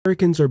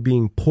Americans are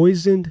being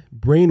poisoned,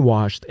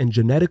 brainwashed, and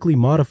genetically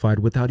modified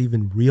without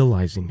even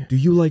realizing it. Do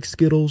you like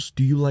Skittles?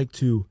 Do you like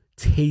to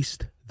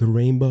taste the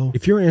rainbow?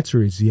 If your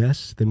answer is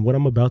yes, then what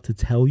I'm about to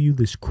tell you,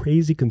 this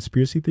crazy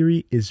conspiracy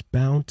theory, is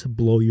bound to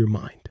blow your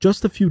mind.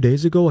 Just a few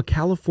days ago, a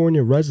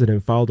California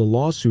resident filed a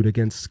lawsuit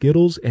against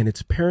Skittles and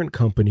its parent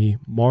company,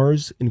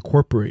 Mars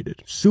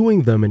Incorporated,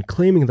 suing them and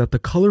claiming that the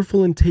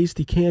colorful and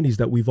tasty candies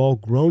that we've all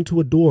grown to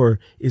adore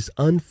is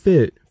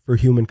unfit for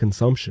human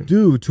consumption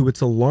due to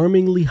its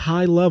alarmingly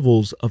high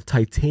levels of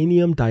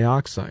titanium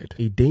dioxide,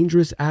 a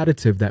dangerous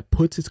additive that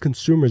puts its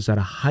consumers at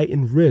a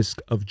heightened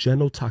risk of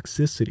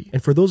genotoxicity.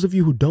 And for those of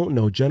you who don't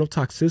know,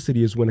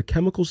 genotoxicity is when a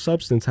chemical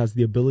substance has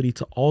the ability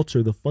to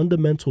alter the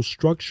fundamental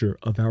structure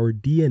of our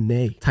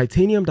DNA.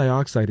 Titanium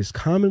dioxide is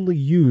commonly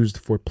used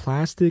for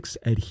plastics,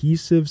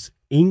 adhesives,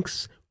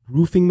 inks,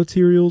 roofing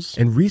materials,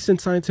 and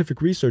recent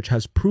scientific research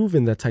has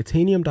proven that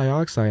titanium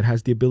dioxide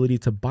has the ability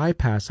to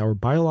bypass our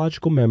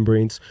biological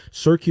membranes,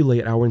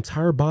 circulate our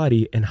entire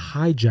body, and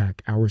hijack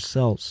our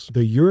cells.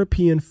 The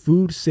European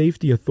Food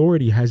Safety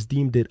Authority has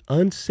deemed it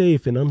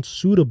unsafe and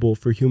unsuitable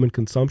for human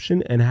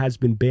consumption and has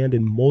been banned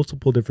in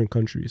multiple different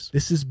countries.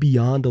 This is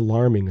beyond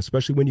alarming,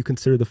 especially when you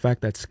consider the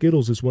fact that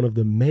Skittles is one of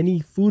the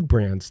many food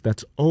brands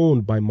that's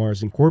owned by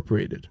Mars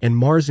Incorporated. And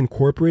Mars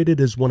Incorporated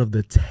is one of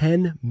the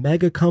 10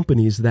 mega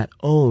companies that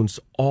owns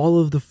all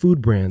of the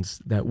food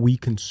brands that we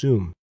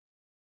consume.